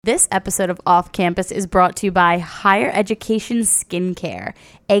This episode of Off Campus is brought to you by Higher Education Skincare,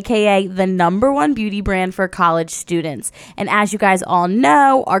 aka the #1 beauty brand for college students. And as you guys all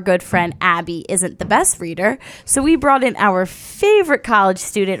know, our good friend Abby isn't the best reader, so we brought in our favorite college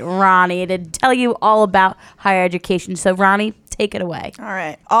student, Ronnie, to tell you all about higher education. So Ronnie, take it away. All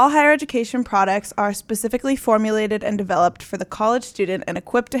right. All higher education products are specifically formulated and developed for the college student and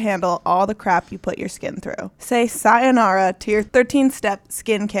equipped to handle all the crap you put your skin through. Say sayonara to your 13-step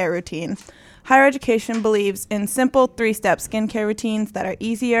skincare routine. Higher education believes in simple 3-step skincare routines that are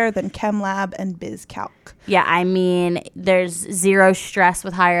easier than ChemLab and BizCalc. Yeah, I mean, there's zero stress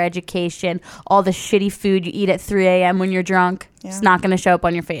with higher education. All the shitty food you eat at 3 a.m. when you're drunk, it's not going to show up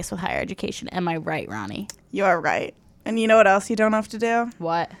on your face with higher education. Am I right, Ronnie? You're right. And you know what else you don't have to do?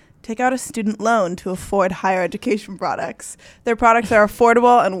 What? Take out a student loan to afford higher education products. Their products are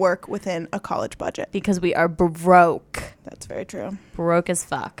affordable and work within a college budget. Because we are broke. That's very true. Broke as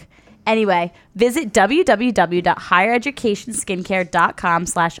fuck. Anyway, visit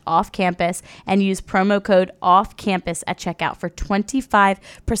www.highereducationskincare.com/offcampus and use promo code OFFCAMPUS at checkout for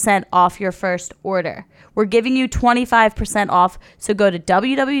 25% off your first order. We're giving you 25% off, so go to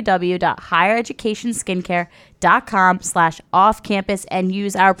www.highereducationskincare.com/offcampus and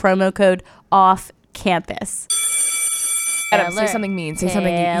use our promo code OFFCAMPUS. Adam, say something mean. Say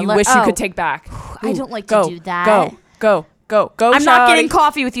something you wish you could take back. I don't like to do that. Go, I'm not getting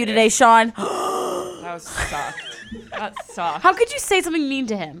coffee with you today, Sean. That was sucked. That sucked. How could you say something mean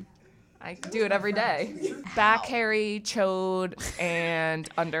to him? I do it every day. Back hairy, chode, and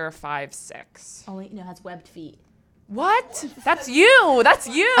under 5'6". Oh, wait, no, has webbed feet. What? That's you. That's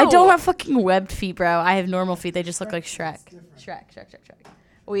you. I don't have fucking webbed feet, bro. I have normal feet. They just look like Shrek. Shrek.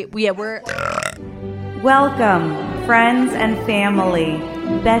 We're... Welcome, friends and family.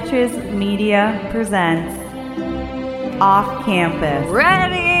 Betches Media presents Off Campus.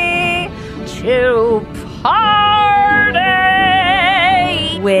 Ready to party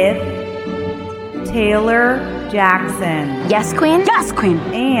With Taylor Jackson. Yes, Queen. Yes, Queen.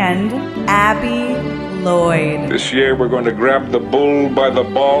 And Abby Lloyd. This year we're going to grab the bull by the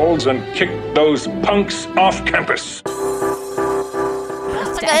balls and kick those punks off campus.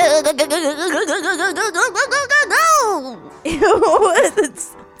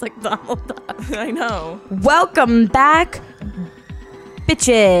 It's like Donald Duck. I know. Welcome back,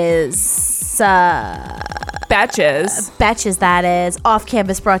 bitches. Betches, that is. Off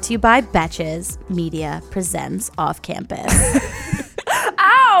Campus brought to you by Betches Media presents Off Campus.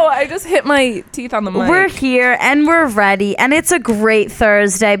 Ow! I just hit my teeth on the mic. We're here and we're ready, and it's a great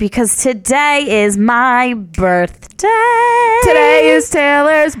Thursday because today is my birthday. Today is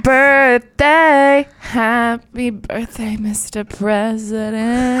Taylor's birthday. Happy birthday, Mr. President.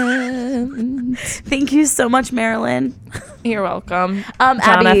 Thank you so much, Marilyn. You're welcome. John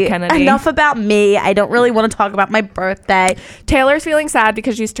Abby, F. Kennedy. Enough about me. I don't really want to talk about my birthday. Taylor's feeling sad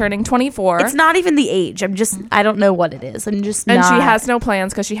because she's turning 24. It's not even the age. I don't know what it is. And she has no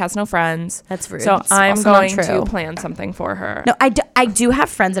plans because she has no friends. That's rude. So It's I'm also going not true. to plan something for her. No, I do have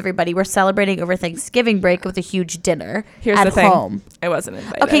friends, everybody. We're celebrating over Thanksgiving break with a huge dinner Here's at the thing. home. I wasn't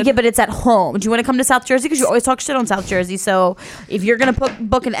invited. Okay, yeah, but it's at home. Do you want to come to South Jersey? Because you always talk shit on South Jersey. So if you're going to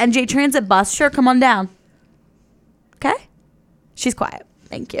book an NJ Transit bus, sure, come on down. Okay? She's quiet.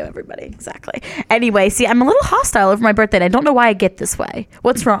 Thank you, everybody. Exactly. Anyway, see, I'm a little hostile over my birthday, and I don't know why I get this way.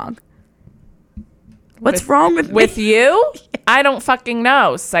 What's wrong? What's wrong with me? With you? I don't fucking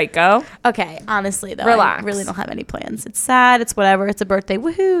know, psycho. Okay, honestly, though. Relax. I really don't have any plans. It's sad. It's whatever. It's a birthday.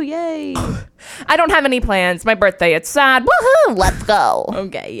 Woohoo. Yay. I don't have any plans. My birthday, it's sad. Woohoo! Let's go.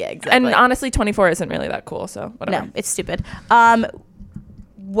 Okay, yeah, exactly. And honestly, 24 isn't really that cool, so whatever. No, it's stupid.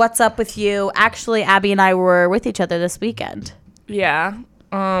 What's up with you? Actually, Abby and I were with each other this weekend. Yeah.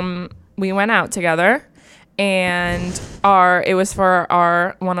 We went out together, and it was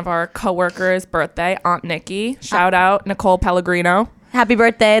for one of our coworkers' birthday, Aunt Nikki. Shout out Nicole Pellegrino. Happy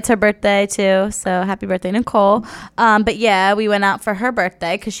birthday. It's her birthday, too. So happy birthday, Nicole. But yeah, we went out for her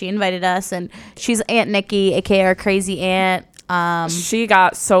birthday because she invited us, and she's Aunt Nikki, a.k.a. our crazy aunt. She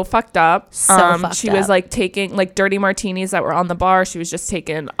got so fucked up. She was up. like taking like dirty martinis that were on the bar. She was just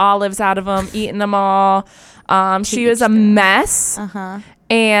taking olives out of them, eating them all. She was a mess.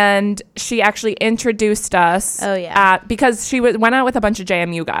 And she actually introduced us. Oh, yeah. Because she went out with a bunch of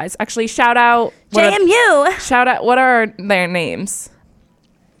JMU guys. Actually, shout out. JMU. What are their names?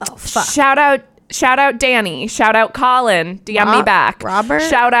 Oh, fuck. Shout out Danny. Shout out Colin. DM me back. Robert.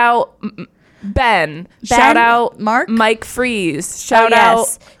 Shout out Ben. Shout out Mark. Mike Freeze. Shout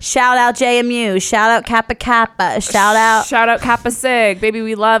out JMU. Shout out Kappa Kappa. Shout out Kappa Sig. Baby,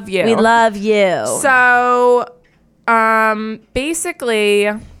 we love you. We love you. So basically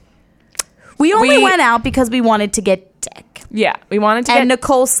We only went out because we wanted to get dick. Yeah, we wanted to And get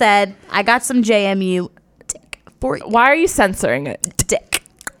Nicole said, I got some JMU dick for you. Why are you censoring it? Dick.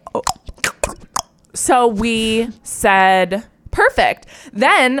 So we said, perfect.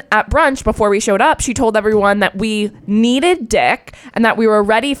 Then at brunch, before we showed up, she told everyone that we needed dick and that we were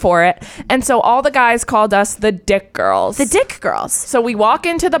ready for it. And so all the guys called us the Dick Girls. The Dick Girls. So we walk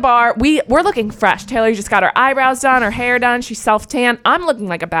into the bar. We're looking fresh. Taylor just got her eyebrows done, her hair done. She's self-tan. I'm looking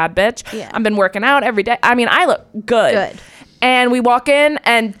like a bad bitch. Yeah. I've been working out every day. I mean, I look good. Good. And we walk in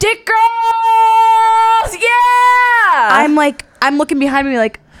and Dick Girls! Yeah! I'm looking behind me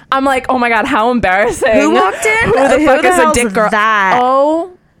like, I'm like, oh my God, how embarrassing. who walked in? Who the fuck is a hell's Dick Girl? that?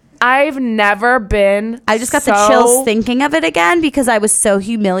 Oh, I've never been. I just got the chills thinking of it again because I was so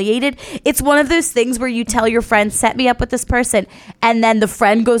humiliated. It's one of those things where you tell your friend, set me up with this person, and then the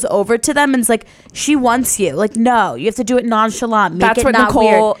friend goes over to them and is like, she wants you. Like, no, you have to do it nonchalant. That's what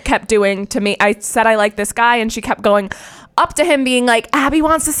Nicole kept doing to me. I said I like this guy, and she kept going up to him being like, Abby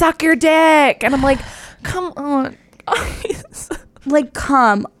wants to suck your dick. And I'm like, come on, guys. Like,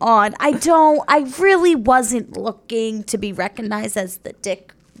 come on. I really wasn't looking to be recognized as the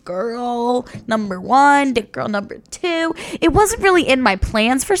Dick Girl number 1, Dick Girl number 2. It wasn't really in my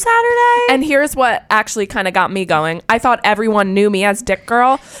plans for Saturday. And here's what actually kind of got me going. I thought everyone knew me as Dick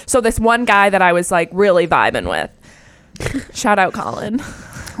Girl. So this one guy that I was like really vibing with. Shout out Colin.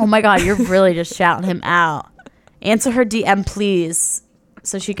 Oh my God, you're really just shouting him out. Answer her DM, please,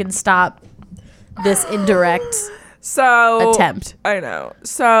 so she can stop this indirect attempt. I know.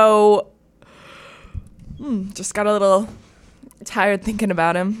 So just got a little tired thinking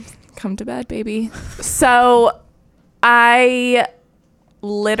about him. Come to bed, baby. So I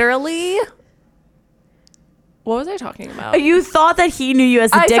literally, what was I talking about? You thought that he knew you as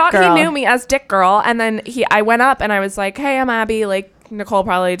the I Dick thought Girl. he knew me as Dick Girl, and then I went up and I was like, hey, I'm Abby. Like, Nicole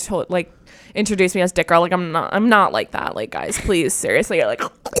probably introduced me as Dick Girl. Like, I'm not like that. Like, guys, please, seriously, like.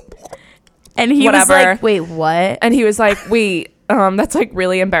 And he whatever. was like, wait, what? And he was like, wait, that's like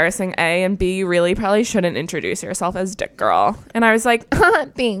really embarrassing, A, and B, you really probably shouldn't introduce yourself as Dick Girl. And I was like,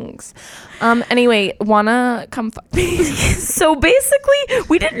 thanks. Anyway, wanna come fuck me? So basically,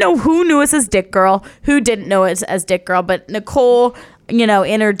 we didn't know who knew us as Dick Girl, who didn't know us as Dick Girl, but Nicole,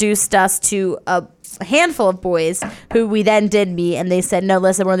 introduced us to a handful of boys who we then did meet, and they said, no,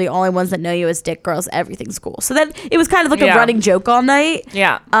 listen, we're the only ones that know you as Dick Girls. Everything's cool. So then it was kind of like a running joke all night.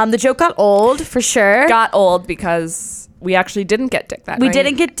 Yeah. The joke got old for sure. Got old because we actually didn't get dick that night. We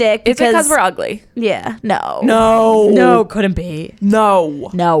didn't get dick It's because we're ugly. Yeah. No. No, couldn't be. No.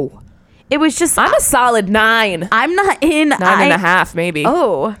 It was just. I'm a solid 9. I'm not in. 9.5, maybe.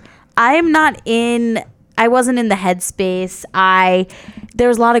 Oh, I'm not in. I wasn't in the headspace. There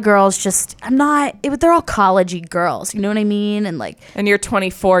was a lot of girls just, they're all college-y girls, you know what I mean? And you're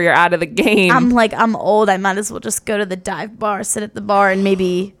 24, you're out of the game. I'm old. I might as well just go to the dive bar, sit at the bar, and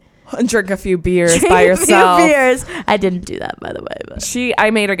maybe drink a few beers by yourself. A few beers. I didn't do that, by the way. But.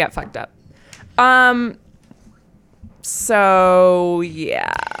 I made her get fucked up. So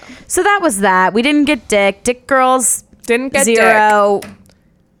yeah. So that was that. We didn't get dick. Dick Girls didn't get 0. Dick.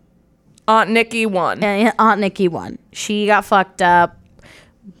 Aunt Nikki won. Aunt Nikki won. She got fucked up.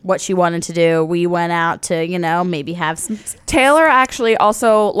 What she wanted to do. We went out to, maybe have some. Taylor actually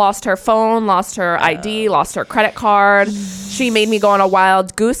also lost her phone, lost her ID, lost her credit card. She made me go on a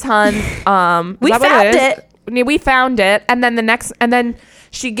wild goose hunt. We found it. We found it, and then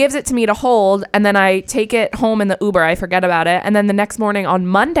she gives it to me to hold, and then I take it home in the Uber. I forget about it, and then the next morning on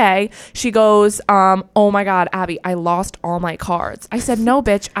Monday, she goes, "Oh my God, Abby, I lost all my cards." I said, "No,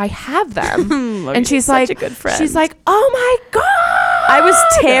 bitch, I have them." And she's like, such a good friend. She's like, "Oh my God." I was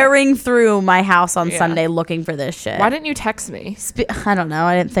tearing through my house on Sunday looking for this shit. Why didn't you text me? I don't know.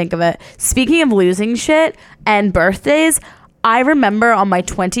 I didn't think of it. Speaking of losing shit and birthdays, I remember on my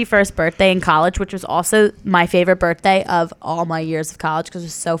 21st birthday in college, which was also my favorite birthday of all my years of college because it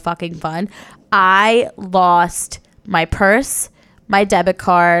was so fucking fun, I lost my purse, my debit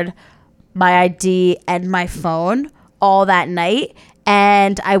card, my ID, and my phone all that night.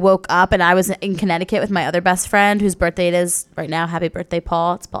 And I woke up and I was in Connecticut with my other best friend whose birthday it is right now. Happy birthday,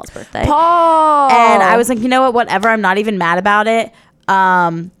 Paul. It's Paul's birthday. Paul! And I was like, you know what? Whatever. I'm not even mad about it.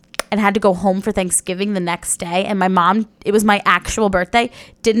 And had to go home for Thanksgiving the next day. And my mom, it was my actual birthday,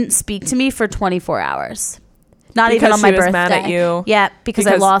 didn't speak to me for 24 hours. Not even on my birthday. Mad at you. Yeah, because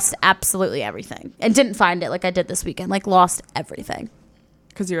I lost absolutely everything. And didn't find it like I did this weekend. Like, lost everything.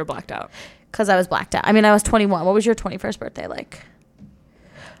 Because you were blacked out. Because I was blacked out. I mean, I was 21. What was your 21st birthday like?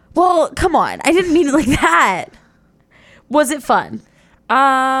 Well, come on. I didn't mean it like that. Was it fun?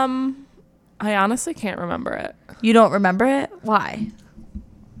 I honestly can't remember it. You don't remember it? Why?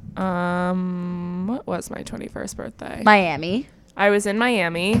 What was my 21st birthday? Miami. I was in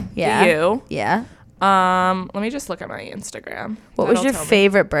Miami. Yeah. You. Yeah. Let me just look at my Instagram. What was That'll your tell me.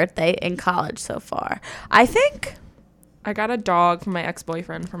 favorite birthday in college so far? I think I got a dog from my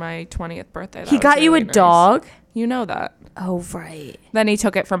ex-boyfriend for my 20th birthday. That he was got you a really nice. dog. You know that. Oh, right. Then he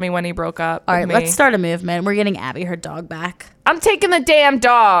took it from me when he broke up. All with right, me. let's start a movement. We're getting Abby her dog back. I'm taking the damn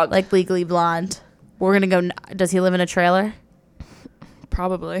dog. Like Legally Blonde. We're going to go. Does he live in a trailer?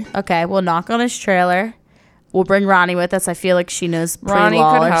 Probably. Okay, we'll knock on his trailer. We'll bring Ronnie with us. I feel like she knows Ronnie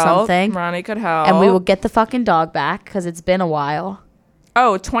pre-law could or help. something. Ronnie could help. And we will get the fucking dog back because it's been a while.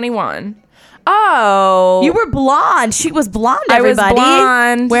 Oh, 21. Oh. You were blonde. She was blonde, I was everybody.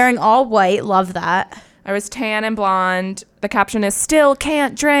 blonde. Wearing all white. Love that. I was tan and blonde. The caption is still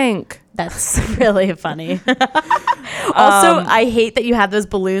can't drink. That's really funny. Also, I hate that you have those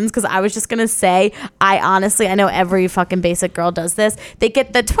balloons because I was just going to say, I know every fucking basic girl does this. They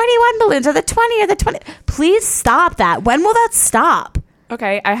get the 21 balloons or the 20 or the 20. Please stop that. When will that stop?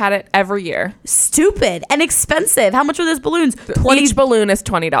 Okay, I had it every year. Stupid and expensive. How much are those balloons? Each balloon is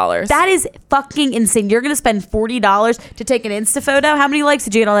 $20. That is fucking insane. You're going to spend $40 to take an Insta photo. How many likes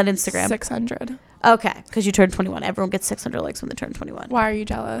did you get on that Instagram? 600. Okay, because you turned 21. Everyone gets 600 likes when they turn 21. Why are you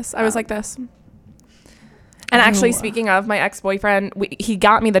jealous? I was like this. And actually, speaking of my ex-boyfriend, he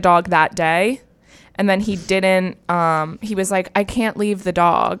got me the dog that day, and then he didn't. He was like, "I can't leave the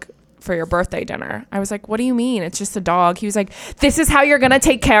dog for your birthday dinner." I was like, "What do you mean? It's just a dog." He was like, "This is how you're gonna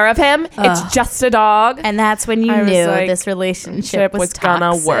take care of him? It's just a dog." And that's when you I was knew like, this relationship was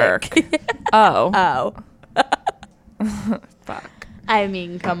gonna toxic. work. Oh, fuck. I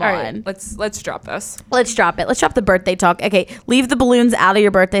mean, come All on. right, let's drop this. Let's drop it. Let's drop the birthday talk. Okay, leave the balloons out of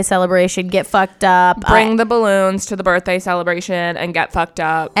your birthday celebration. Get fucked up. Bring the balloons to the birthday celebration and get fucked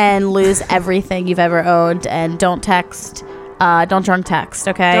up. and lose everything you've ever owned. And don't text. Don't drunk text.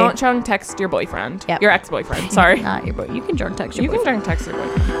 Okay. Don't drunk text your boyfriend. Yep. Your ex-boyfriend. Sorry. Not your boy. You can drunk text your You can boyfriend. drunk text your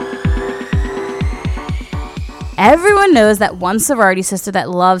boyfriend. Everyone knows that one sorority sister that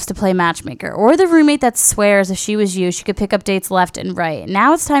loves to play matchmaker, or the roommate that swears if she was you, she could pick up dates left and right.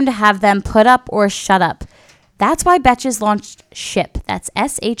 Now it's time to have them put up or shut up. That's why Betches launched SHIP. That's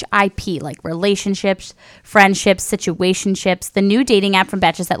SHIP, like relationships, friendships, situationships, the new dating app from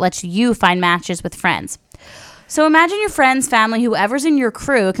Betches that lets you find matches with friends. So imagine your friends, family, whoever's in your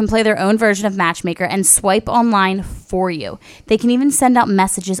crew can play their own version of Matchmaker and swipe online for you. They can even send out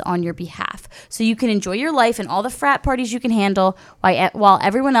messages on your behalf. So you can enjoy your life and all the frat parties you can handle while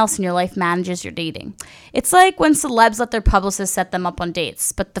everyone else in your life manages your dating. It's like when celebs let their publicists set them up on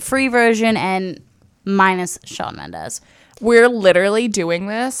dates, but the free version and minus Shawn Mendes. We're literally doing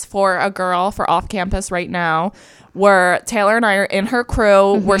this for a girl for off campus right now, where Taylor and I are in her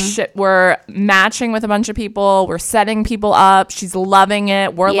crew. We're matching with a bunch of people. We're setting people up. She's loving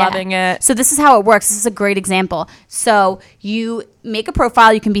it. We're loving it. So this is how it works. This is a great example. So you make a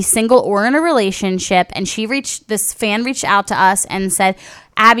profile. You can be single or in a relationship. And this fan reached out to us and said,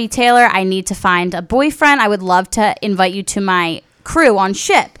 Abby, Taylor, I need to find a boyfriend. I would love to invite you to my crew on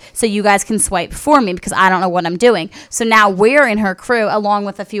SHIP so you guys can swipe for me because I don't know what I'm doing. So now we're in her crew along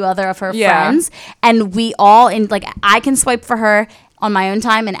with a few other of her friends, and we all I can swipe for her on my own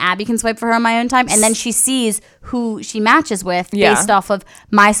time and Abby can swipe for her on my own time, and then she sees who she matches with based off of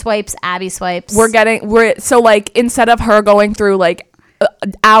my swipes, Abby swipes. Instead of her going through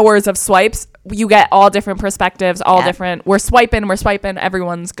hours of swipes, you get all different perspectives, different. We're swiping,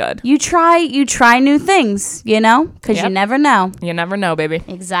 everyone's good. You try new things, because you never know. You never know, baby.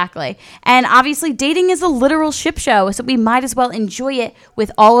 Exactly. And obviously dating is a literal ship show, so we might as well enjoy it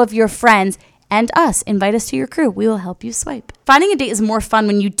with all of your friends and us. Invite us to your crew. We will help you swipe. Finding a date is more fun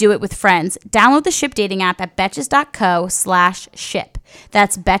when you do it with friends. Download the SHIP dating app at betches.co/ship.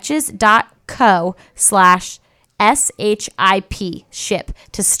 That's betches.co/SHIP SHIP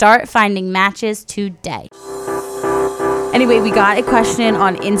to start finding matches today. Anyway, we got a question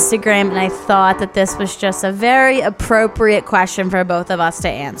on Instagram, and I thought that this was just a very appropriate question for both of us to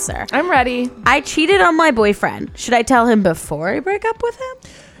answer. I'm ready. I cheated on my boyfriend. Should I tell him before I break up with him?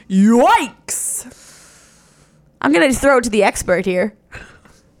 Yikes! I'm going to throw it to the expert here.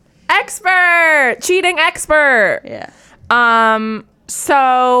 Expert! Cheating expert! Yeah.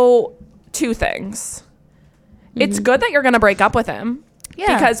 So, two things. It's good that you're going to break up with him.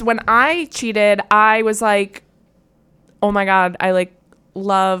 Yeah. Because when I cheated, I was like, oh my God, I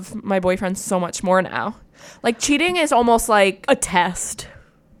love my boyfriend so much more now. Cheating is almost like a test.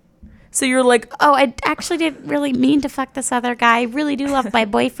 So you're like, oh, I actually didn't really mean to fuck this other guy. I really do love my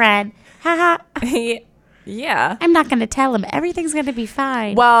boyfriend. Haha. Yeah. I'm not going to tell him. Everything's going to be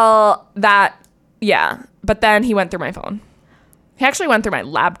fine. Well, yeah. But then he went through my phone. He actually went through my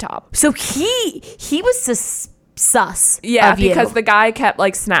laptop. So he was sus. Yeah, of you. because the guy kept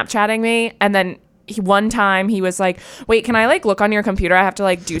like Snapchatting me, and then one time he was like, wait, can I like look on your computer? I have to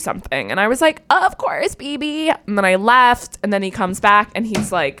like do something. And I was like, of course, BB. And then I left, and then he comes back and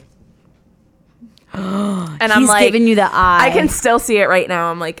he's like, and I'm he's like, giving you the eye. I can still see it right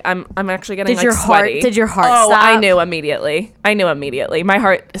now. I'm like, I'm actually getting like sweaty. Did your heart Oh, stop? I knew immediately. My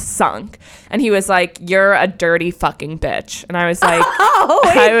heart sunk. And he was like, you're a dirty fucking bitch. And I was like,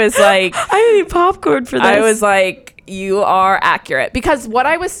 I need popcorn for this. I was like, you are accurate. Because what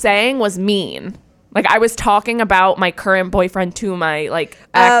I was saying was mean. Like, I was talking about my current boyfriend to my, like,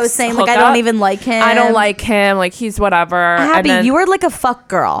 ex I was saying, like, I don't even like him. I don't like him. Like, he's whatever. Abby, and then you were like a fuck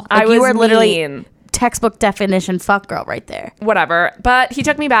girl. Like, I was you were literally mean. textbook definition fuck girl right there. Whatever. But he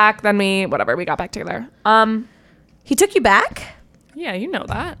took me back. Then we got back together. He took you back? Yeah, you know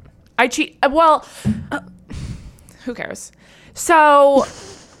that. I cheat. Well, who cares? So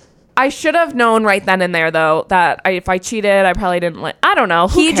I should have known right then and there, though, that if I cheated, I probably didn't like. I don't know.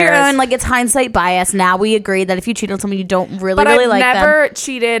 Who Heed your cares? own, like, it's hindsight bias. Now we agree that if you cheat on someone you don't really, But really I've like never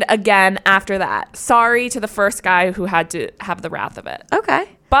cheated again after that. Sorry to the first guy who had to have the wrath of it. them. Okay.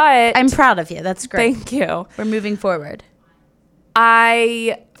 But I'm proud of you. That's great. thank you. We're moving forward.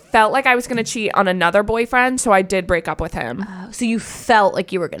 I felt like I was going to cheat on another boyfriend, so I did break up with him. So you felt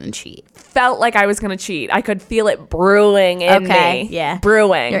like you were going to cheat. Felt like I was going to cheat. I could feel it brewing in Okay. me. Yeah.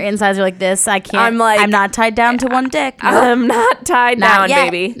 Brewing. Your insides are like this. I can't. I'm like- I'm not tied down to one dick. No. I'm not tied Not down, yet.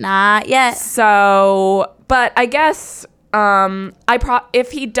 baby. Not yet. So, but I guess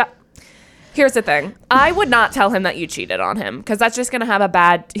if he here's the thing. I would not tell him that you cheated on him, because that's just going to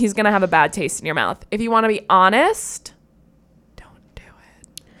have he's going to have a bad taste in your mouth. If you want to be honest, don't do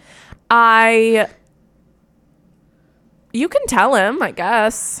it. You can tell him, I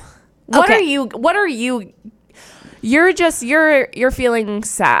guess. What Okay. are you you're feeling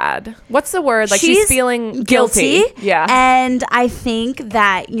sad. What's the word? Like, she's feeling guilty. Yeah. And I think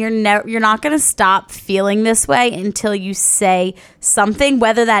that you're not going to stop feeling this way until you say something,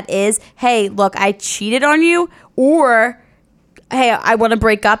 whether that is, hey, look, I cheated on you, or hey, I want to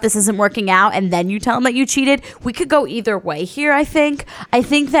break up, this isn't working out, and then you tell him that you cheated. We could go either way here, I think. I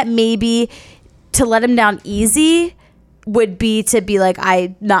think that maybe to let him down easy would be to be like,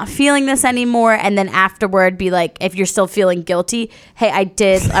 I'm not feeling this anymore, and then afterward be like, if you're still feeling guilty, hey, I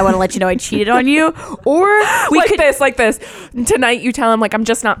want to let you know I cheated on you. Or we like could this tonight you tell him, like, I'm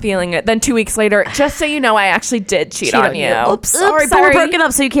just not feeling it, then 2 weeks later, just so you know, I actually did cheat on you. Oops, sorry, but we're broken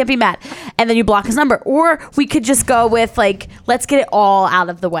up, so you can't be mad. And then you block his number. Or we could just go with, like, let's get it all out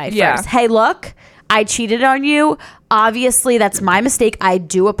of the way first. Hey, look, I cheated on you. Obviously, that's my mistake. I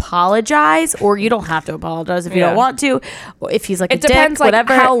do apologize. Or you don't have to apologize if you don't want to. Or if he's like, it depends, dick,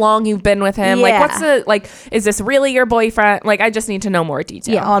 whatever. like, how long you've been with him. Like, Yeah. what's the, like, is this really your boyfriend? Like, I just need to know more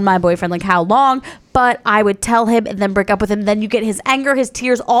detail. Yeah, on my boyfriend, like how long. But I would tell him and then break up with him. Then you get his anger, his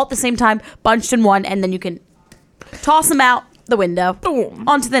tears all at the same time, bunched in one. And then you can toss him out the window. Boom.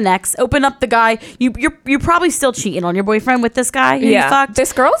 On to the next. Open up the guy. You're probably still cheating on your boyfriend with this guy who you fucked.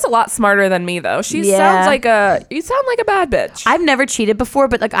 This girl's a lot smarter than me, though. You sound like a bad bitch. I've never cheated before,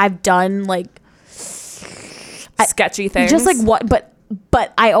 but like I've done like sketchy things. just like what,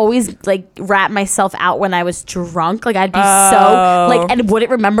 but I always like rat myself out when I was drunk. Like I'd be so like, and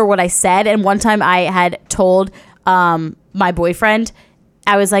wouldn't remember what I said. And one time I had told my boyfriend,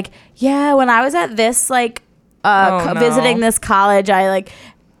 I was like, yeah, when I was at this like visiting this college, I like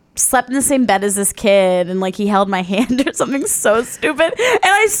slept in the same bed as this kid, and like he held my hand or something so stupid. And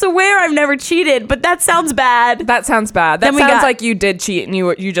I swear I've never cheated, but that sounds bad. That sounds bad. That sounds like you did cheat and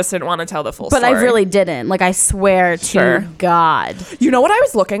you just didn't want to tell the full story. But I really didn't. Like, I swear to God. You know what I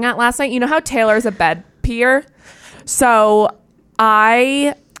was looking at last night? You know how Taylor's a bed peer? So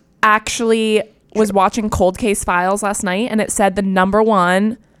I actually was watching Cold Case Files last night, and it said the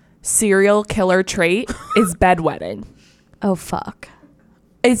 #1 serial killer trait is bedwetting. Oh, fuck.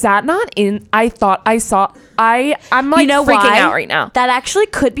 Is that not in? I thought I saw. I'm like, freaking out right now. That actually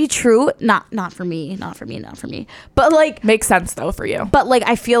could be true. Not for me. But like, Makes sense though for you. but like,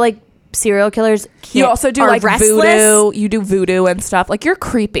 I feel like serial killers You also do are like restless. voodoo. You do voodoo and stuff. Like, you're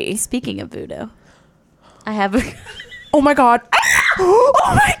creepy. Speaking of voodoo, I have a Oh my god. Oh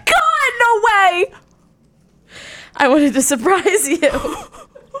my god. No way. I wanted to surprise you.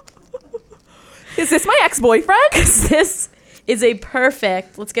 Is this my ex-boyfriend? This is a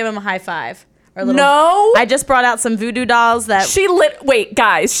perfect. Let's give him a high five. Our little, No. I just brought out some voodoo dolls that Wait,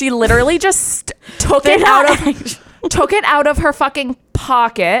 guys. She literally just took they're it not out of actually- took it out of her fucking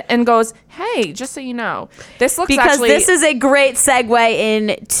pocket and goes, "Hey, just so you know, this looks because actually this is a great segue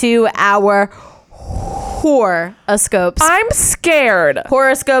into our horoscopes. I'm scared.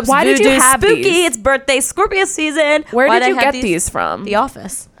 Horoscopes. Why did you voodoo, have spooky? these? It's birthday Scorpio season. Where Why did you I have get these from? The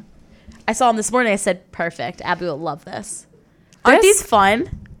Office. I saw them this morning. I said, perfect. Abby will love this. Aren't This- these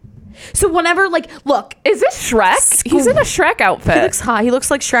fun? So whenever, like, look, Is this Shrek? He's in a Shrek outfit. he looks hot. He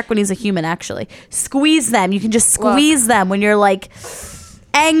looks like Shrek when he's a human, actually. Squeeze them. You can just squeeze them when you're, like,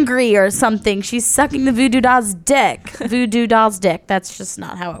 angry or something. She's sucking the voodoo doll's dick. Voodoo doll's dick. That's just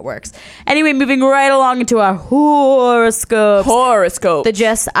not how it works. Anyway, moving right along into our horoscopes. Horoscope. The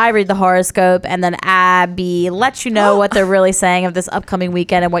gist, I read the horoscope, and then Abby lets you know what they're really saying of this upcoming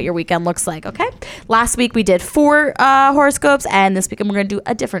weekend and what your weekend looks like, okay? Last week we did 4 horoscopes, and this weekend we're going to do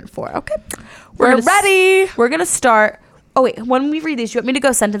a different 4, okay? We're gonna ready. We're going to start. Oh, wait. When we read these, you want me to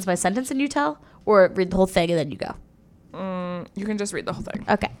go sentence by sentence and you tell? Or read the whole thing and then you go? You can just read the whole thing.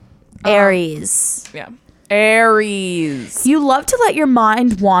 Okay. Aries. Yeah. Aries. You love to let your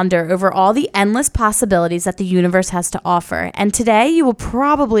mind wander over all the endless possibilities that the universe has to offer, and today you will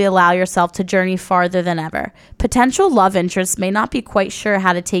probably allow yourself to journey farther than ever. Potential love interests may not be quite sure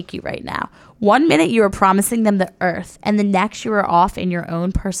how to take you right now. One minute you are promising them the earth, and the next you are off in your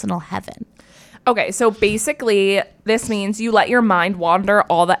own personal heaven. Okay, so basically, this means you let your mind wander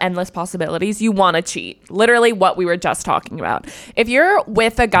all the endless possibilities. You want to cheat. Literally what we were just talking about. If you're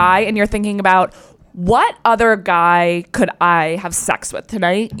with a guy and you're thinking about, what other guy could I have sex with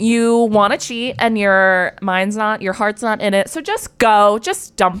tonight? You want to cheat and your heart's not in it. So just go.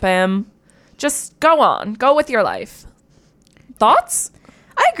 Just dump him. Just go on. Go with your life. Thoughts?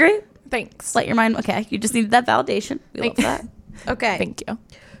 I agree. Thanks. Let your mind. Okay, you just needed that validation. We love that. Okay. Thank you.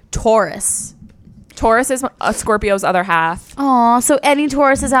 Taurus. Taurus is a Scorpio's other half. Aw, so any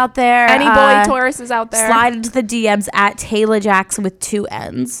Tauruses out there? Any boy Taurus is out there. Slide into the DMs at Taylor Jackson with 2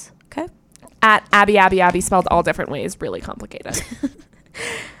 N's. Okay. At Abby spelled all different ways. Really complicated.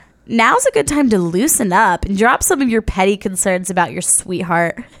 Now's a good time to loosen up and drop some of your petty concerns about your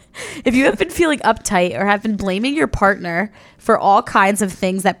sweetheart. If you have been feeling uptight or have been blaming your partner for all kinds of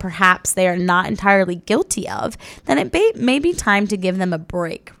things that perhaps they are not entirely guilty of, then it may be time to give them a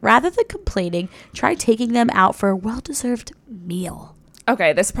break. Rather than complaining, try taking them out for a well-deserved meal.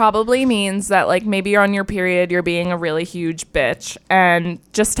 Okay, this probably means that, like, maybe you're on your period, you're being a really huge bitch, and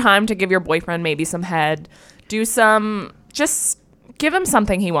just time to give your boyfriend maybe some head. Just give him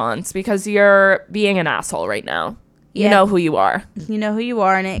something he wants, because you're being an asshole right now. You Yeah. know who you are. You know who you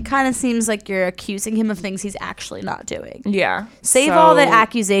are, and it kind of seems like you're accusing him of things he's actually not doing. Yeah. Save all the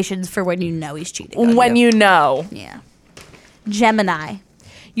accusations for when you know he's cheating on when you know. Yeah. Gemini.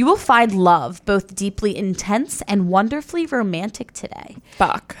 You will find love both deeply intense and wonderfully romantic today.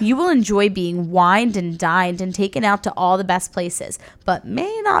 Fuck. You will enjoy being wined and dined and taken out to all the best places, but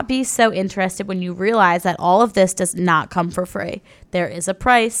may not be so interested when you realize that all of this does not come for free. There is a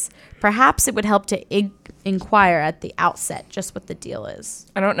price. Perhaps it would help to inquire at the outset just what the deal is.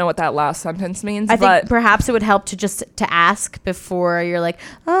 I don't know what that last sentence means, I but think perhaps it would help to ask before you're like,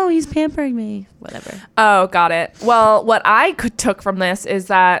 oh, he's pampering me, whatever. oh, got it. Well, what I took from this is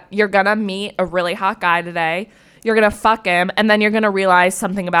that you're gonna meet a really hot guy today. You're gonna fuck him, and then you're gonna realize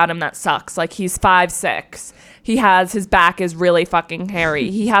something about him that sucks. Like, he's 5'6". His back is really fucking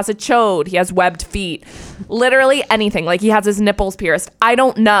hairy. He has a chode. He has webbed feet. Literally anything. Like, he has his nipples pierced. I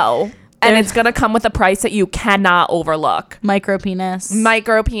don't know. And it's going to come with a price that you cannot overlook. Micro penis.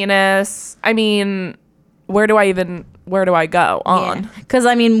 Micro penis. I mean, where do I go on? Because,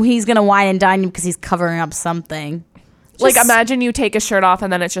 I mean, he's going to wine and dine you because he's covering up something. Like, imagine you take his shirt off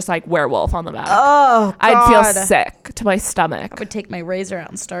and then it's just like werewolf on the back. Oh, I'd feel sick to my stomach. I would take my razor out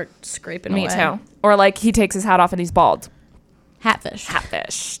and start scraping Me away. too. Or like he takes his hat off and he's bald. Hatfish.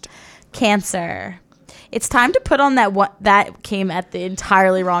 Catfished. Cancer. It's time to put on that came at the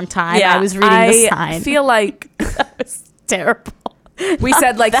entirely wrong time. I was reading the sign. I feel like that was terrible. we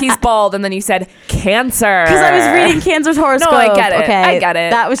said like he's bald and then you said cancer. Because I was reading Cancer's horoscope. No, I get it. Okay. I get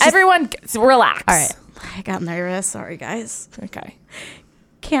it. That was just, everyone relax. all right. I got nervous. Sorry, guys. Okay.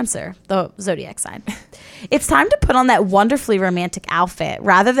 Cancer, the zodiac sign. It's time to put on that wonderfully romantic outfit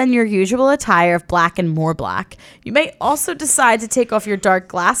rather than your usual attire of black and more black. You may also decide to take off your dark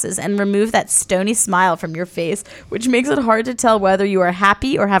glasses and remove that stony smile from your face, which makes it hard to tell whether you are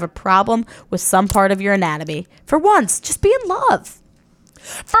happy or have a problem with some part of your anatomy. For once, just be in love.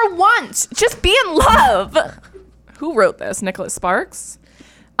 For once, just be in love. Who wrote this? Nicholas Sparks?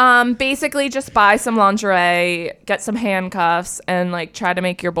 Basically just buy some lingerie, get some handcuffs, and like try to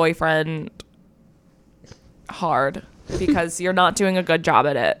make your boyfriend hard because you're not doing a good job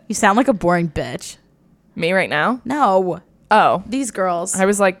at it. You sound like a boring bitch. Me right now? No. Oh. These girls. I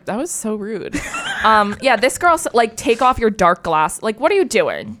was like, that was so rude. Yeah, this girl, like, take off your dark glass. Like, what are you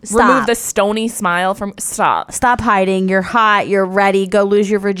doing? Stop. Remove the stony smile from... Stop. Stop hiding. You're hot. You're ready. Go lose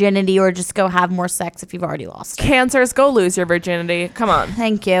your virginity or just go have more sex if you've already lost it. Cancers, go lose your virginity. Come on.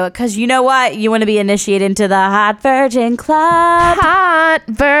 Thank you. Because you know what? You want to be initiated into the Hot Virgin Club. Hot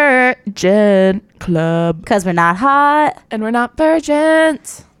Virgin Club. Because we're not hot. And we're not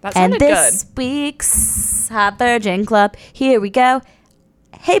virgins. That And sounded this week's Hot Virgin Club, here we go.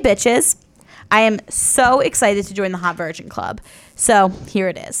 Hey, bitches. I am so excited to join the Hot Virgin Club. So here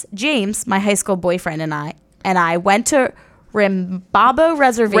it is. James, my high school boyfriend, and I went to Rambabo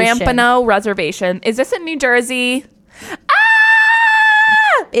Reservation. Rampano Reservation. Is this in New Jersey?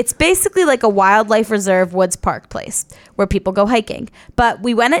 It's basically like a wildlife reserve woods park place where people go hiking. But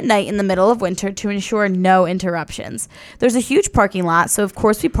we went at night in the middle of winter to ensure no interruptions. There's a huge parking lot, so of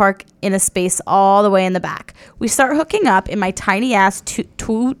course we park in a space all the way in the back. We start hooking up in my tiny ass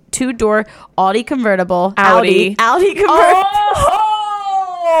two-door Audi convertible. Audi convertible. Oh!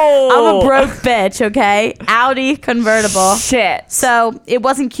 I'm a broke bitch, okay? Audi convertible. Shit. So it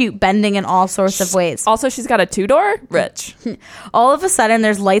wasn't cute, bending in all sorts of ways. Also, she's got a 2-door? Rich. All of a sudden,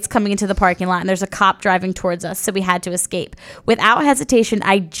 there's lights coming into the parking lot, and there's a cop driving towards us, so we had to escape. Without hesitation,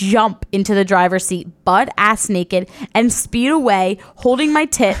 I jump into the driver's seat, butt-ass naked, and speed away, holding my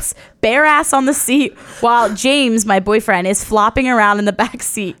tits, bare ass on the seat, while James, my boyfriend, is flopping around in the back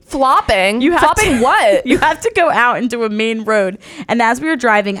seat. Flopping? Flopping what? You have to go out into a main road. And as we were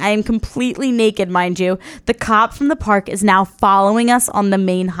driving, I am completely naked, mind you. The cop from the park is now following us on the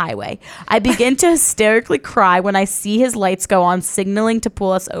main highway. I begin to hysterically cry when I see his lights go on, signaling to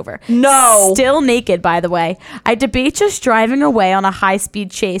pull us over. No. Still naked, by the way. I debate just driving away on a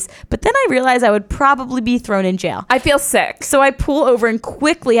high-speed chase, but then I realize I would probably be thrown in jail. I feel sick. So I pull over and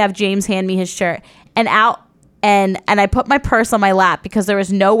quickly have James hand me his shirt and I put my purse on my lap because there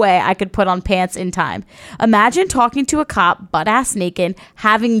was no way I could put on pants in time. Imagine talking to a cop butt-ass naked,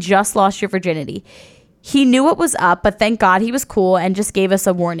 having just lost your virginity. He knew what was up, but thank God he was cool and just gave us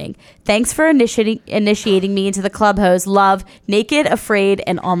a warning. Thanks for initiating me into the club hose. Love, naked, afraid,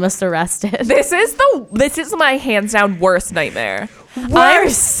 and almost arrested. This is my hands down worst nightmare. I'm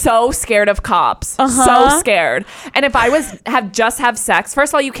Worst. so scared of cops. So scared. And if I have sex,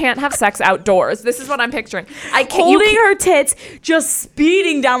 first of all, you can't have sex outdoors. This is what I'm picturing. I can't, Holding her tits, just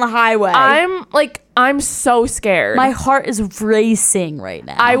speeding down the highway. I'm so scared. My heart is racing right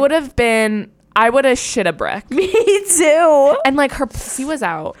now. I would have shit a brick. Me too. And like her pussy was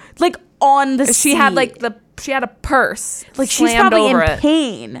out. Like on the She had she had a purse. like she's slammed probably over in it.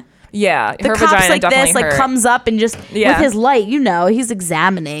 pain. Yeah, The her cop's vagina like definitely this, like hurt. comes up and just Yeah. with his light, he's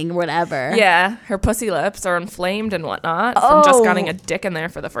examining whatever. Yeah, her pussy lips are inflamed and whatnot from just getting a dick in there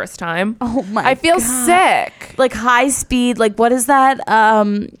for the first time. Oh my I feel God. sick. Like high speed, like what is that?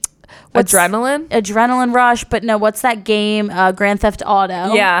 Adrenaline? Adrenaline rush, but no, what's that game? Grand Theft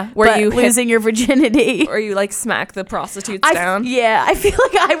Auto. Yeah, where but you losing your virginity. Or you like smack the prostitutes down. Yeah, I feel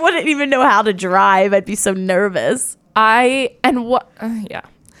like I wouldn't even know how to drive. I'd be so nervous.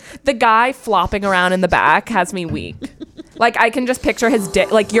 The guy flopping around in the back has me weak. Like I can just picture his dick.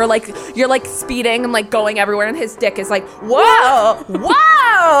 Like you're like speeding and like going everywhere, and his dick is like whoa,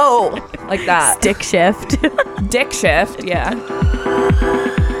 whoa, like that. Stick shift. Dick shift. Yeah.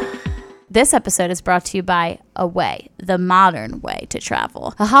 This episode is brought to you by Away, the modern way to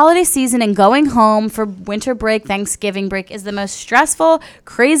travel. The holiday season and going home for winter break, Thanksgiving break is the most stressful,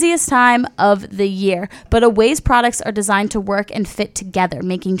 craziest time of the year. But Away's products are designed to work and fit together,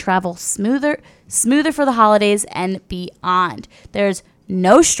 making travel smoother for the holidays and beyond. There's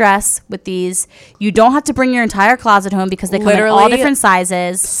no stress with these. You don't have to bring your entire closet home because they come in all different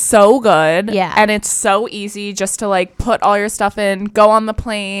sizes. So good. Yeah. And it's so easy just to like put all your stuff in, go on the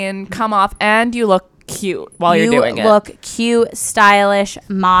plane, come off, and you look cute while you're doing it. You look cute, stylish,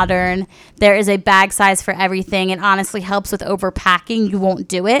 modern. There is a bag size for everything. It honestly helps with overpacking. You won't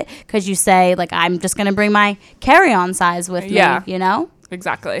do it because you say, like, I'm just going to bring my carry-on size with me, you know?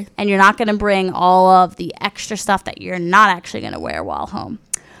 Exactly. And you're not going to bring all of the extra stuff that you're not actually going to wear while home.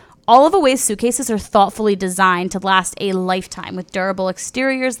 All of Away's suitcases are thoughtfully designed to last a lifetime with durable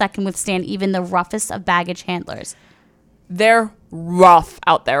exteriors that can withstand even the roughest of baggage handlers. They're rough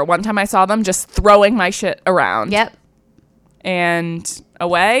out there. One time I saw them just throwing my shit around. Yep. And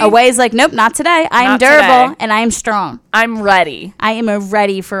Away? Away's like, nope, not today. I am Not durable today. and I am strong. I'm ready. I am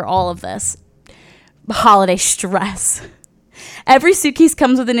ready for all of this holiday stress. Every suitcase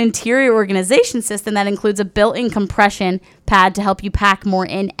comes with an interior organization system that includes a built-in compression pad to help you pack more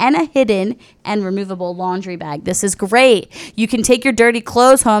in and a hidden and removable laundry bag. This is great. You can take your dirty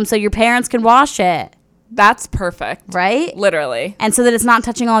clothes home so your parents can wash it. That's perfect. right? Literally. And so that it's not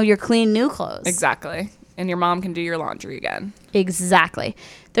touching all of your clean new clothes. Exactly. And your mom can do your laundry again. Exactly.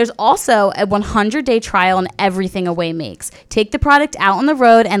 There's also a 100-day trial on everything Away makes. Take the product out on the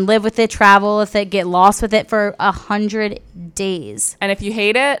road and live with it, travel with it, get lost with it for 100 days. And if you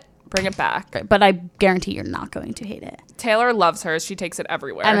hate it, bring it back. But I guarantee you're not going to hate it. Taylor loves hers. She takes it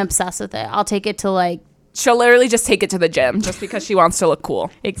everywhere. I'm obsessed with it. I'll take it to like... She'll literally just take it to the gym just because she wants to look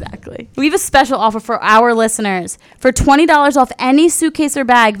cool. Exactly. We have a special offer for our listeners. For $20 off any suitcase or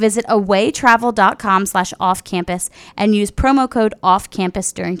bag, visit awaytravel.com/offcampus and use promo code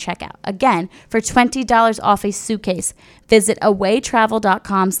offcampus during checkout. Again, for $20 off a suitcase, visit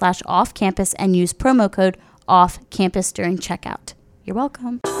awaytravel.com/offcampus and use promo code offcampus during checkout. You're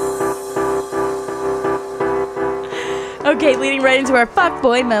welcome. Okay, leading right into our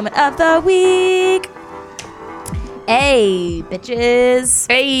fuckboy moment of the week. Hey, bitches.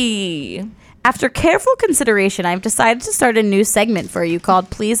 Hey. After careful consideration, I've decided to start a new segment for you called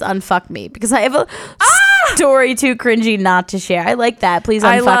Please Unfuck Me, because I have a story too cringy not to share. I like that. Please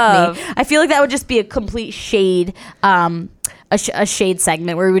unfuck me. I feel like that would just be a complete shade, a shade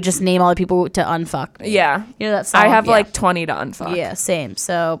segment where we would just name all the people to unfuck me. Yeah. You know that song? I have Yeah. like 20 to unfuck. Yeah, same.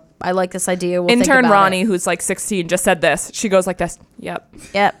 So I like this idea. We'll think Intern about Ronnie, it. who's like 16, just said this. She goes like this. Yep.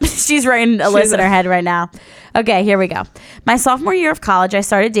 Yep. She's writing a list in her head right now. Okay, here we go. My sophomore year of college, I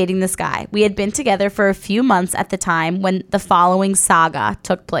started dating this guy. We had been together for a few months at the time when the following saga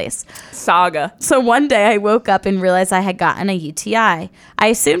took place. Saga. So one day I woke up and realized I had gotten a UTI. I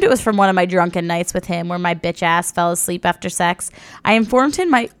assumed it was from one of my drunken nights with him where my bitch ass fell asleep after sex. I informed him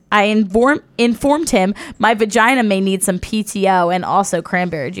my vagina may need some PTO and also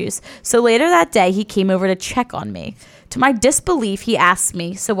cranberry juice. So later that day, he came over to check on me. To my disbelief, he asked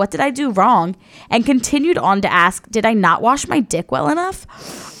me, so what did I do wrong? And continued on to ask, did I not wash my dick well enough?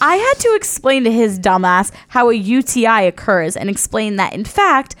 I had to explain to his dumbass how a UTI occurs and explain that, in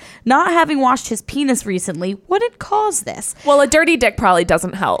fact, not having washed his penis recently wouldn't cause this. Well, a dirty dick probably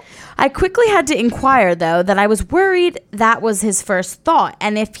doesn't help. I quickly had to inquire, though, that I was worried that was his first thought,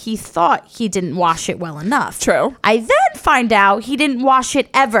 and if he thought he didn't wash it well enough. True. I then find out he didn't wash it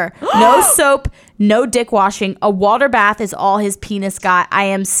ever. No soap, no dick washing. A water bath is all his penis got. I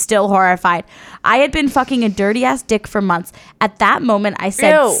am still horrified. I had been fucking a dirty ass dick for months. At that moment, I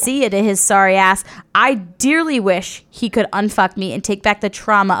said, Ew. see ya to his sorry ass. I dearly wish he could unfuck me and take back the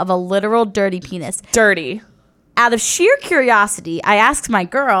trauma of a literal dirty penis. Dirty. Out of sheer curiosity, I asked my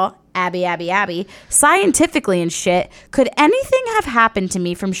girl, Abby, scientifically and shit, could anything have happened to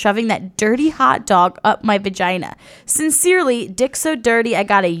me from shoving that dirty hot dog up my vagina? Sincerely, dick so dirty I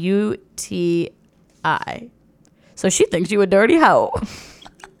got a UTI. So she thinks you a dirty hoe.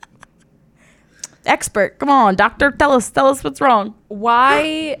 Expert, come on, doctor, tell us what's wrong.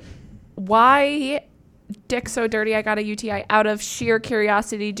 Why dick so dirty I got a UTI? Out of sheer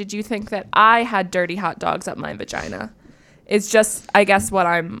curiosity, did you think that I had dirty hot dogs up my vagina? It's just, I guess what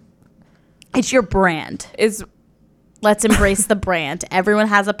I'm... It's your brand. is Let's embrace the brand. Everyone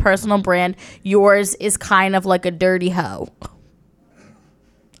has a personal brand. Yours is kind of like a dirty hoe.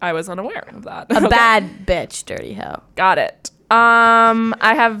 I was unaware of that. A Okay. bad bitch dirty hoe. Got it.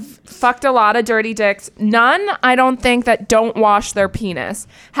 I have fucked a lot of dirty dicks. None, I don't think, that don't wash their penis.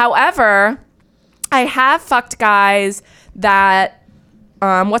 However, I have fucked guys that,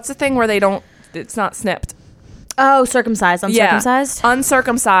 what's the thing where they don't, it's not snipped. Oh, circumcised, uncircumcised? Yeah,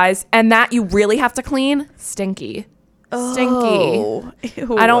 uncircumcised. And that you really have to clean. Stinky. Oh,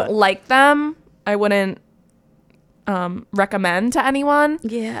 ew. I don't like them. I wouldn't recommend to anyone.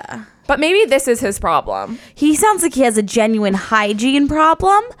 Yeah. But maybe this is his problem. He sounds like he has a genuine hygiene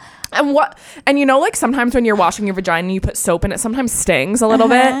problem. And you know, like sometimes when you're washing your vagina and you put soap in it, sometimes stings a little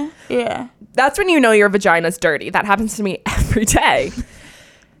bit. Yeah. That's when you know your vagina's dirty. That happens to me every day.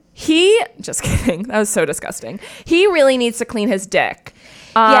 Just kidding. That was so disgusting. He really needs to clean his dick.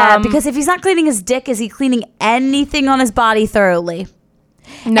 Yeah, because if he's not cleaning his dick, is he cleaning anything on his body thoroughly?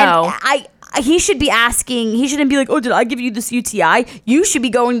 No. And he should be asking, he shouldn't be like, oh, did I give you this UTI? You should be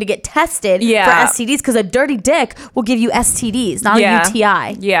going to get tested for STDs, because a dirty dick will give you STDs, not a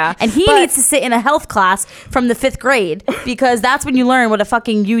UTI. Yeah. And he needs to sit in a health class from the 5th grade, because that's when you learn what a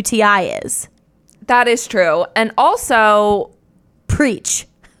fucking UTI is. That is true. And also, Preach.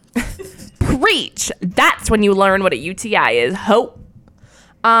 That's when you learn what a UTI is. Hope.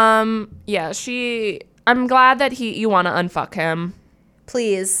 I'm glad that you want to unfuck him.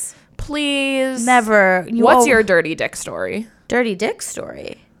 Please. Never. What's your dirty dick story? Dirty dick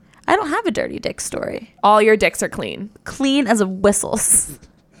story? I don't have a dirty dick story. All your dicks are clean. Clean as a whistle.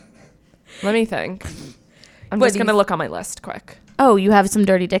 Let me think. I'm What just do you- going to look on my list quick. Oh, you have some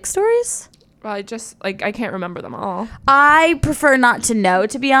dirty dick stories? Well, I just like I can't remember them all. I prefer not to know,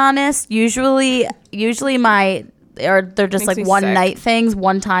 to be honest. Usually they're just Makes like me one sick. night things,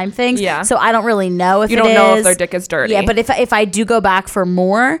 one time things. Yeah. So I don't really know if You it don't know if is. their dick is dirty. Yeah, but if I do go back for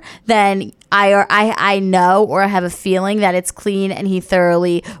more, then I know or I have a feeling that it's clean and he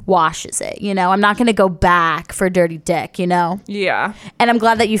thoroughly washes it. You know, I'm not going to go back for dirty dick, you know? Yeah. And I'm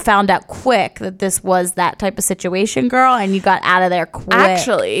glad that you found out quick that this was that type of situation, girl, and you got out of there quick.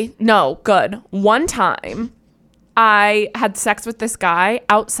 Actually, no, good. One time I had sex with this guy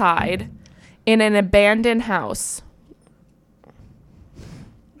outside in an abandoned house.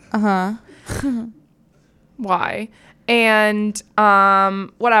 Why? And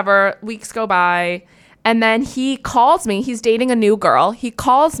whatever, weeks go by, and then he calls me. He's dating a new girl. He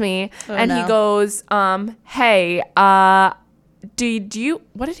calls me and he no. goes, hey, do you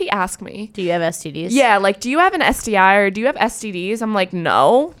what did he ask me? Do you have STDs? Yeah, like, do you have an STI or do you have STDs? I'm like,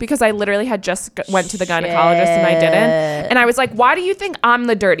 no, because I literally had just went to the gynecologist and I didn't. And I was like, why do you think I'm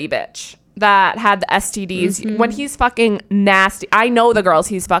the dirty bitch that had the STDs when he's fucking nasty? I know the girls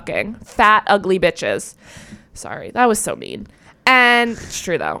he's fucking. Fat, ugly bitches. Sorry, that was so mean. And it's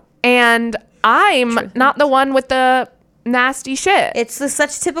true, though. And I'm not the one with the nasty shit. It's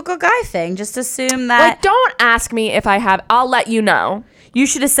such a typical guy thing. Just assume that. Like, don't ask me if I have. I'll let you know. You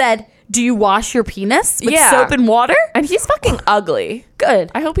should have said, do you wash your penis with Yeah. soap and water? And he's fucking ugly. Good.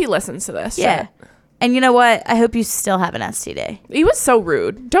 I hope he listens to this. Yeah. shit. And you know what? I hope you still have an STD. He was so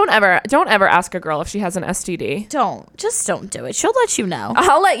rude. Don't ever ask a girl if she has an STD. Just don't do it. She'll let you know.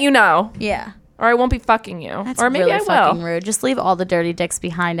 I'll let you know, Yeah. or I won't be fucking you, That's or maybe really I will. fucking rude. Just leave all the dirty dicks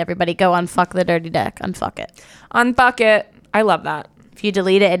behind. Everybody go unfuck the dirty dick. Unfuck it. Unfuck it. I love that. If you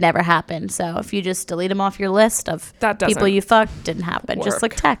delete it, it never happened. So if you just delete them off your list of That people doesn't you fucked, didn't happen. Just work.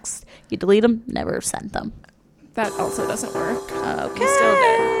 like text. You delete them, never sent them. That also doesn't work. Okay. still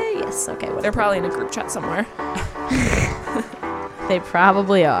did. Yes. Okay. Whatever. They're probably in a group chat somewhere. They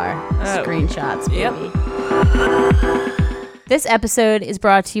probably are. Oh. Screenshots, baby. Yep. This episode is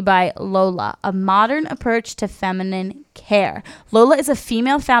brought to you by Lola, a modern approach to feminine care. Lola is a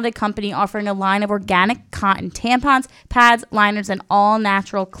female-founded company offering a line of organic cotton tampons, pads, liners, and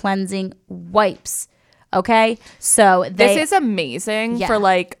all-natural cleansing wipes. Okay? So This is amazing Yeah. for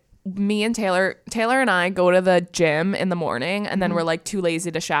like me and Taylor. Taylor and I go to the gym in the morning and then we're like too lazy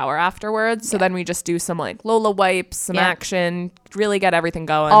to shower afterwards. So then we just do some like Lola wipes, some Yeah. action, really get everything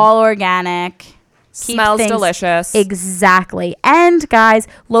going. all organic. Keep Smells things- delicious. Exactly. And guys,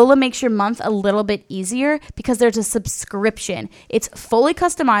 Lola makes your month a little bit easier because there's a subscription. It's fully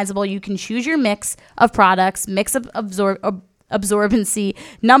customizable. You can choose your mix of products, mix of absorbency,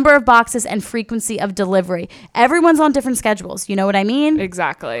 number of boxes, and frequency of delivery. Everyone's on different schedules. You know what I mean?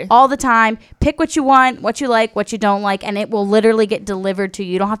 Exactly. All the time. Pick what you want, what you like, what you don't like, and it will literally get delivered to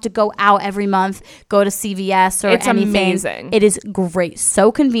you. You don't have to go out every month, go to CVS or It's anything. amazing. It is great.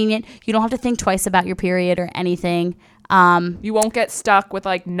 So convenient. You don't have to think twice about your period or anything. You won't get stuck with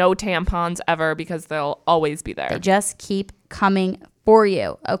like no tampons ever because they'll always be there. They just keep coming for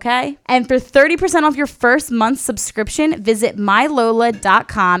you, okay? And for 30% off your first month's subscription, visit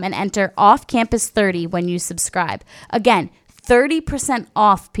mylola.com and enter offcampus30 when you subscribe. Again, 30%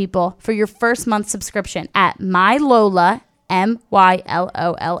 off, people, for your first month subscription at mylola,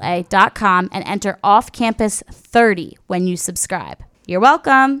 mylola.com, and enter offcampus30 when you subscribe. You're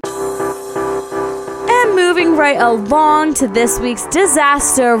welcome. And moving right along to this week's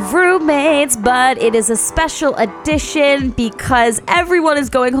Disaster Roommates, but it is a special edition because everyone is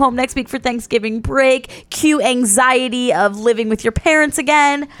going home next week for Thanksgiving break. Cue anxiety of living with your parents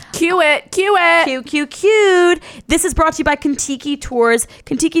again. Cue it. Cute. This is brought to you by Kentucky Tours.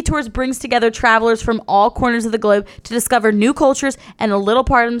 Kentucky Tours brings together travelers from all corners of the globe to discover new cultures and a little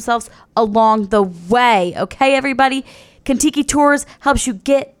part of themselves along the way. Okay, everybody? Kentucky Tours helps you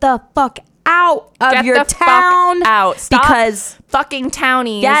get the fuck out of Get your the town. fuck out. Stop Because fucking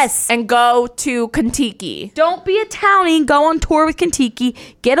townies. Yes. And go to Kentucky. don't be a townie. Go on tour with Kentucky.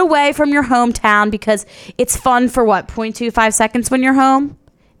 Get away from your hometown because it's fun for what, 0.25 seconds when you're home?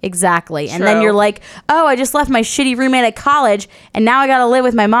 Exactly. And then True. you're like, oh, I just left my shitty roommate at college and now I got to live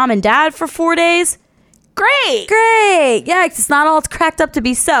with my mom and dad for 4 days. Great. Yeah, it's not all it's cracked up to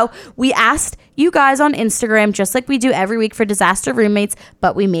be. So we asked you guys on Instagram, just like we do every week for Disaster Roommates,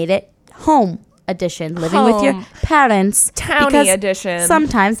 but we made it home edition, living with your Home. parents. Townie because edition.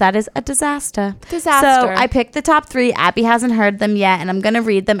 Sometimes that is a disaster. Disaster. So I picked the top 3. Abby hasn't heard them yet, and I'm going to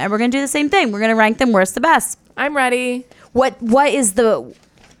read them, and we're going to do the same thing. We're going to rank them worst to best. I'm ready. What is the...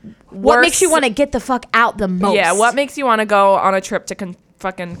 What Worst- makes you want to get the fuck out the most? Yeah, what makes you want to go on a trip to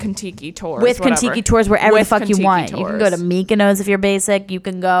fucking Kentucky tours. With whatever. Kentucky tours wherever With the fuck you Kentucky want. You can go to tours. Mykonos if you're basic. You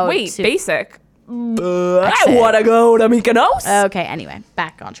can go Wait, to... basic. I want to go to Mykonos. Okay, anyway,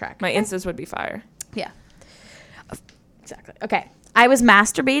 back on track. My Instas would be fire. Yeah. Exactly. Okay. I was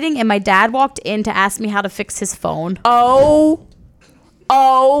masturbating and my dad walked in to ask me how to fix his phone. Oh,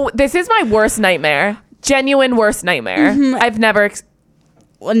 this is my worst nightmare. Genuine worst nightmare. I've never...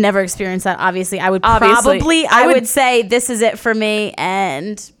 Well, never experienced that, obviously. I would Obviously. probably... I would say this is it for me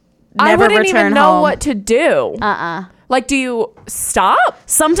and I never wouldn't return even know home. what to do. Like, do you stop?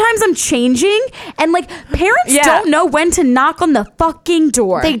 Sometimes I'm changing and like parents Yeah. don't know when to knock on the fucking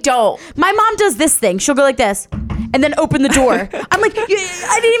door. They don't. My mom does this thing. She'll go like this and then open the door. I'm like, I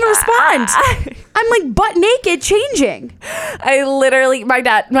didn't even respond. I'm like butt naked changing. I literally, my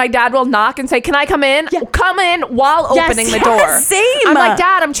dad will knock and say, "Can I come in?" Yeah. Come in while Yes, opening the yes, door. same. I'm like,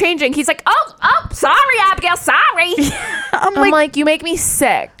 "Dad, I'm changing." He's like, "Oh, sorry, Abigail, sorry." I'm I'm like, like, "You make me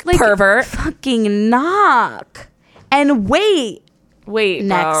sick, like, pervert." fucking knock and wait. Wait,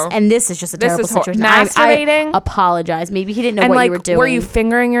 Next, bro. and this is just a This terrible is hor- situation. masturbating? I apologize. Maybe he didn't know and what like, you were doing. were you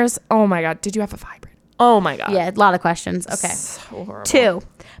fingering yours? Oh my god, did you have a vibrator? Oh my god. Yeah, a lot of questions. Okay. So horrible. 2.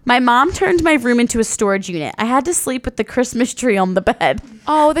 My mom turned my room into a storage unit. I had to sleep with the Christmas tree on the bed.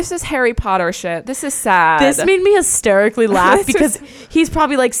 Oh, this is Harry Potter shit. This is sad. This made me hysterically laugh This because is- he's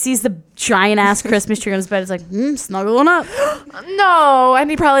probably like sees the giant ass Christmas tree on his bed. It's like, snuggling up. No,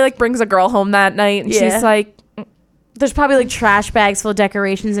 and he probably like brings a girl home that night, and Yeah. she's like, There's probably like trash bags full of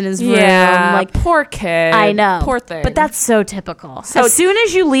decorations in his room. "Yeah, Like, poor kid. I know. poor thing." But that's so typical. So- as soon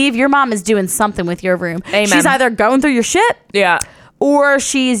as you leave, your mom is doing something with your room. Amen. She's either going through your shit yeah. or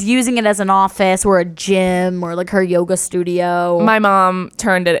she's using it as an office or a gym or like her yoga studio. My mom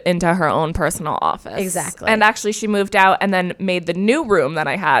turned it into her own personal office. Exactly. And actually, she moved out and then made the new room that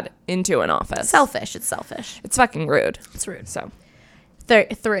I had into an office. Selfish. It's selfish. It's fucking rude. It's rude. So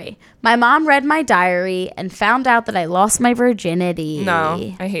 3. My mom read my diary and found out that I lost my virginity.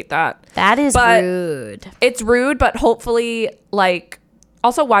 no, I hate that. That is But- rude. It's rude, but hopefully, like,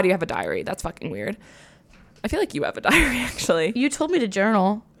 also, why do you have a diary? That's fucking weird. I feel like you have a diary, actually. You told me to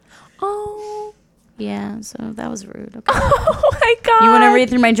journal. Oh. Yeah, so that was rude. Okay. Oh my god. You want to read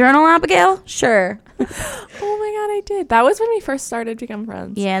through my journal, Abigail? Sure. Oh my god, I did. That was when we first started to become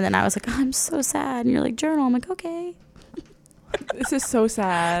friends. Yeah, and then I was like, I'm so sad. And you're like, journal. I'm like, okay. This is so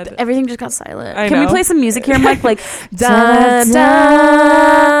sad. Everything just got silent. I Can we know. play some music here, Mike? Like, Da,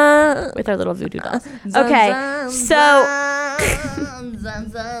 da. with our little voodoo dolls. Okay, so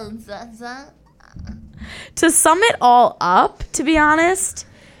to sum it all up, to be honest,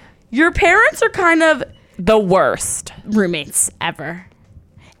 your parents are kind of The worst. roommates ever.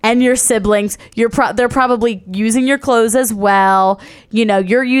 And your siblings, they're probably using your clothes as well. You know,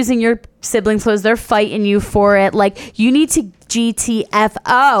 you're using your siblings' clothes. They're fighting you for it. Like, you need to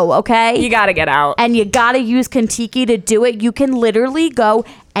GTFO, okay? You gotta get out. And you gotta use Kentucky to do it. You can literally go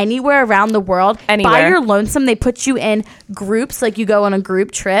anywhere around the world. Anywhere. By your lonesome, they put you in groups. Like, you go on a group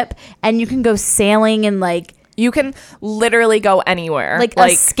trip and you can go sailing and like You can literally go anywhere. like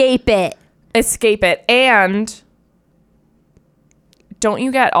escape it. escape it. And don't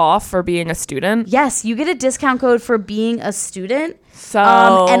you get off for being a student? Yes, you get a discount code for being a student.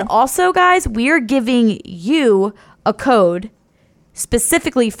 So And also, guys, we are giving you a code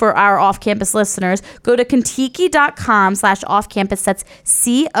specifically for our off-campus listeners. Go to Kentucky.com/offcampus. That's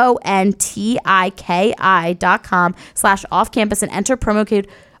CONTIKI.com/offcampus and enter promo code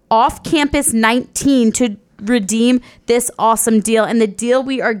offcampus19 to redeem this awesome deal. And the deal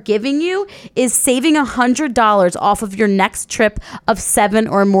we are giving you is saving $100 off of your next trip of 7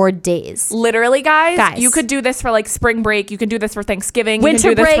 or more days. literally, guys, you Guys. could do this for like spring break. You can do this for Thanksgiving. Winter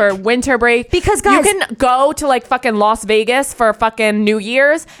you can do this break. for winter break. Because, guys- you can go to like fucking Las Vegas for fucking New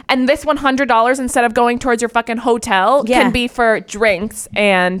Year's, and this $100 instead of going towards your fucking hotel Yeah. can be for drinks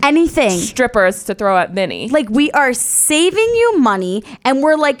and Anything. strippers to throw at Vinny. Like, we are saving you money, and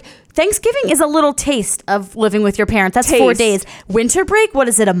we're like, Thanksgiving is a little taste of living with your parents. That's 4 Taste. days. Winter break, what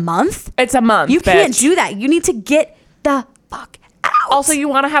is it, a month? It's a month. You can't bitch. do that. You need to get the fuck out. Also, you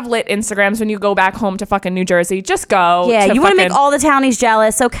want to have lit Instagrams when you go back home to fucking New Jersey. Just go. Yeah, you want to make all the townies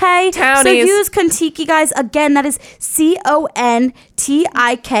jealous, okay? So Townies. use Kentucky, guys. Again, that is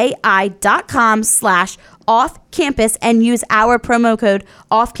CONTIKI.com/off-campus and use our promo code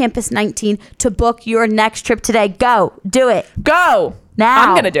offcampus19 to book your next trip today. Go. Do it. Go. Now.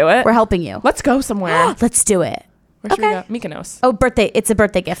 I'm going to do it. We're helping you. Let's go somewhere. Let's do it. Where should Okay. we go? Mykonos. Oh, birthday. It's a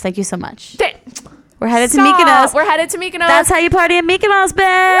birthday gift. Thank you so much. Damn. We're headed to Stop. Mykonos. We're headed to Mykonos. That's how you party at Mykonos,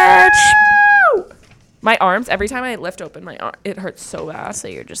 bitch. My arms, every time I lift open my arm, it hurts so bad. So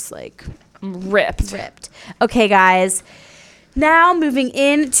you're just like I'm ripped. ripped. Okay, guys. Now moving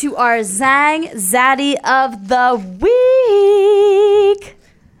into our Zang Zaddy of the week.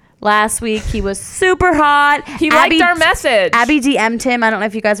 Last week he was super hot. He liked our message. Abby DM'd him. I don't know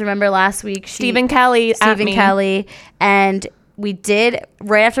if you guys remember last week. Stephen Kelly. And we did,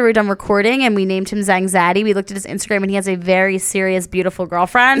 right after we were done recording, and we named him Zang Zaddy, we looked at his Instagram, and he has a very serious, beautiful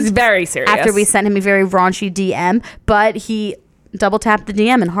girlfriend. He's very serious. After we sent him a very raunchy DM, but he double tapped the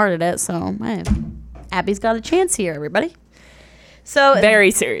DM and hearted it. So, hey, Abby's got a chance here, everybody. So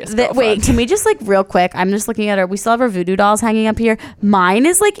very serious. Wait, can we just like real quick? I'm just looking at her. We still have our voodoo dolls hanging up here. Mine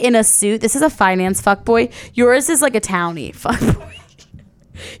is like in a suit. This is a finance fuckboy. Yours is like a townie fuckboy.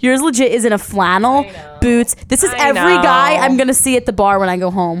 Yours legit is in a flannel, boots. This is every guy I'm gonna see at the bar when I go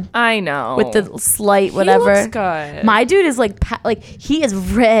home. I know. With the slight whatever. He looks good. My dude is like he is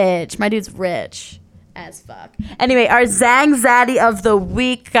rich. My dude's rich as fuck. Anyway, our Zang Zaddy of the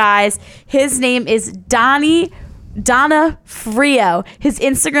week, guys. His name is Donna Frio. His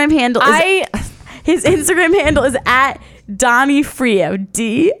Instagram handle is at Donny Frio,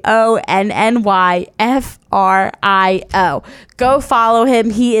 DONNYFRIO. Go follow him.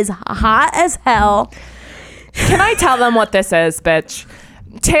 He is hot as hell. Can I tell them what this is, bitch?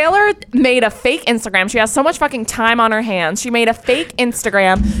 Taylor made a fake Instagram. She has so much fucking time on her hands. She made a fake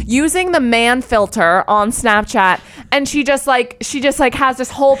Instagram using the man filter on Snapchat, and she just has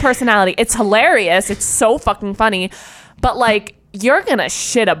this whole personality. It's hilarious. It's so fucking funny. But like, you're gonna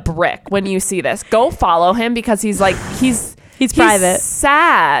shit a brick when you see this. Go follow him because he's private.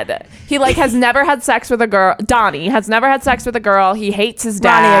 Sad. He like has never had sex with a girl. Donnie has never had sex with a girl. He hates his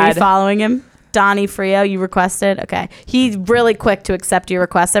dad. Ronnie, are you following him? Donnie Frio, you requested? Okay. He's really quick to accept your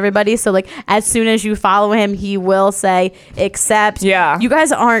request, everybody. So like as soon as you follow him, he will say accept. Yeah. You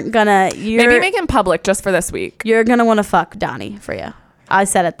guys aren't gonna maybe make him public just for this week. You're gonna wanna fuck Donnie Frio. I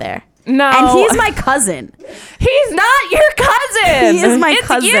said it there. No. And he's my cousin. He's not your cousin. He is my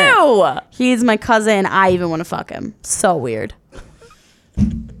cousin. You. He's my cousin. I even want to fuck him. So weird.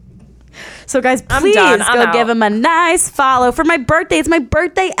 So guys, please go give him a nice follow for my birthday. It's my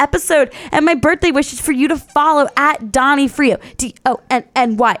birthday episode, and my birthday wish is for you to follow at Donny Frio,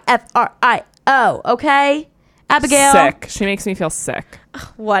 DONNYFRIO. Okay, Abigail. Sick. She makes me feel sick.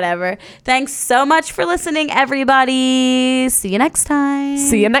 Whatever. Thanks so much for listening, everybody. See you next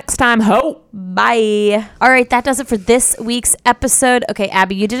time. Ho. Bye. All right, that does it for this week's episode. Okay,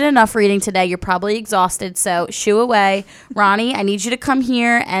 Abby, you did enough reading today. You're probably exhausted, so shoo away. Ronnie, I need you to come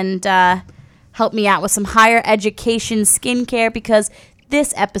here and help me out with some higher education skincare because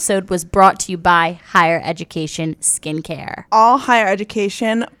this episode was brought to you by Higher Education Skincare. All higher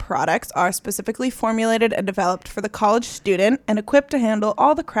education products are specifically formulated and developed for the college student and equipped to handle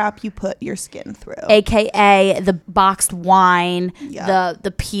all the crap you put your skin through. AKA the boxed wine,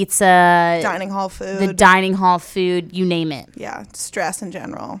 the pizza, dining hall food. The dining hall food, you name it. Yeah, stress in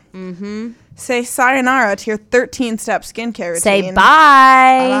general. Mm-hmm. Say sayonara to your 13-step skincare routine. Say bye.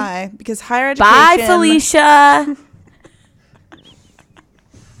 Bye. Because higher education... Bye, Felicia.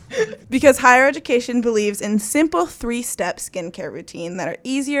 Because higher education believes in simple 3-step skincare routine that are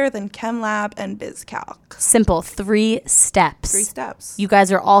easier than ChemLab and BizCalc. Simple 3 steps. 3 steps. You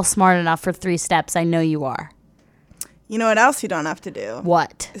guys are all smart enough for 3 steps. I know you are. You know what else you don't have to do?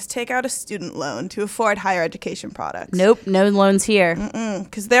 What? Is take out a student loan to afford higher education products. Nope, no loans here.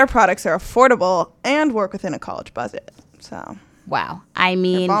 Because their products are affordable and work within a college budget. So... Wow. I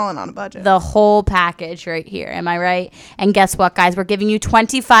mean, you're balling on a budget. The whole package right here. Am I right? And guess what, guys? We're giving you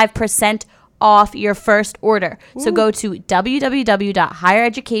 25% off your first order. Ooh. So go to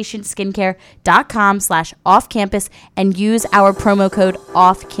www.highereducationskincare.com/offcampus and use our promo code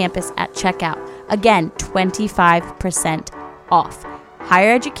offcampus at checkout. Again, 25% off.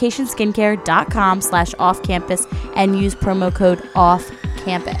 highereducationskincare.com/offcampus and use promo code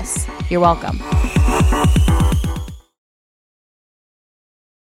offcampus. You're welcome.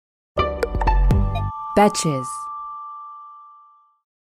 Betches.